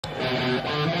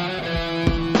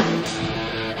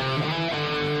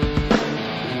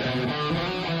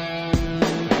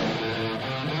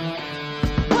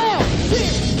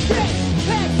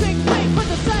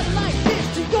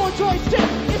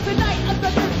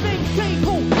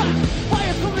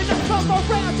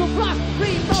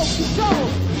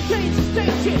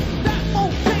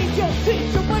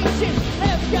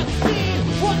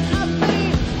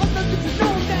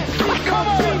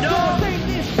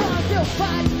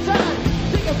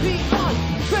Take a beat on,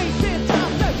 face in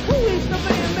time. Like, who is the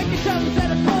man making sounds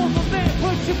that are cold for man?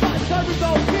 Push your buttons, time to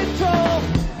go control.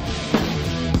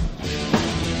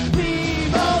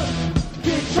 Remote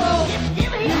control.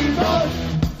 Remote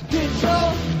control.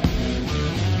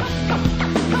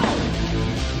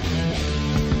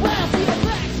 Wow, see the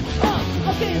flash up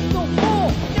against the wall.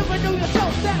 Never knew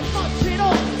yourself that much at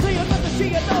all. So you'll never see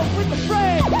it all with the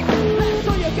frame. That's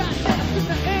all you got left in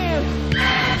the air.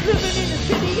 Living in a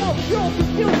city of pure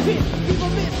confusion. People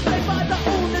misled by the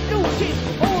old illusion.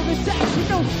 All this action,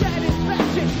 no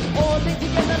satisfaction. All in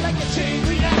together like a chain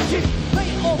reaction. Play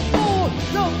or fall,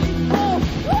 no involved.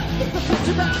 It's a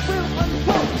picture that will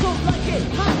unfold. Some like it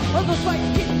hot, others like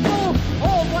it cold.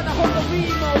 All wanna hold the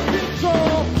remote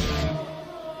control.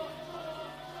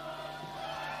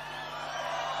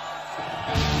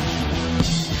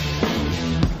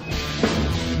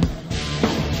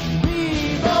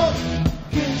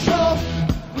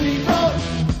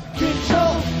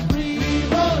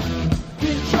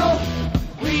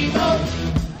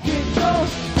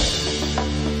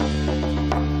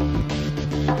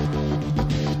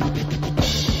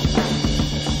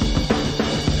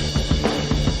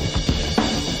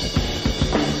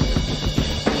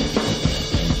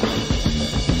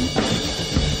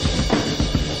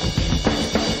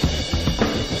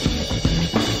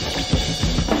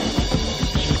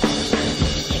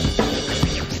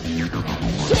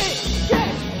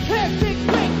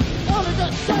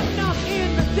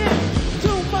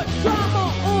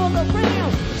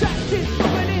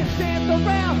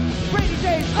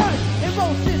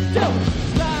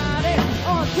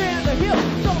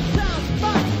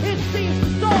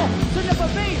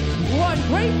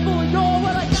 Grateful, you're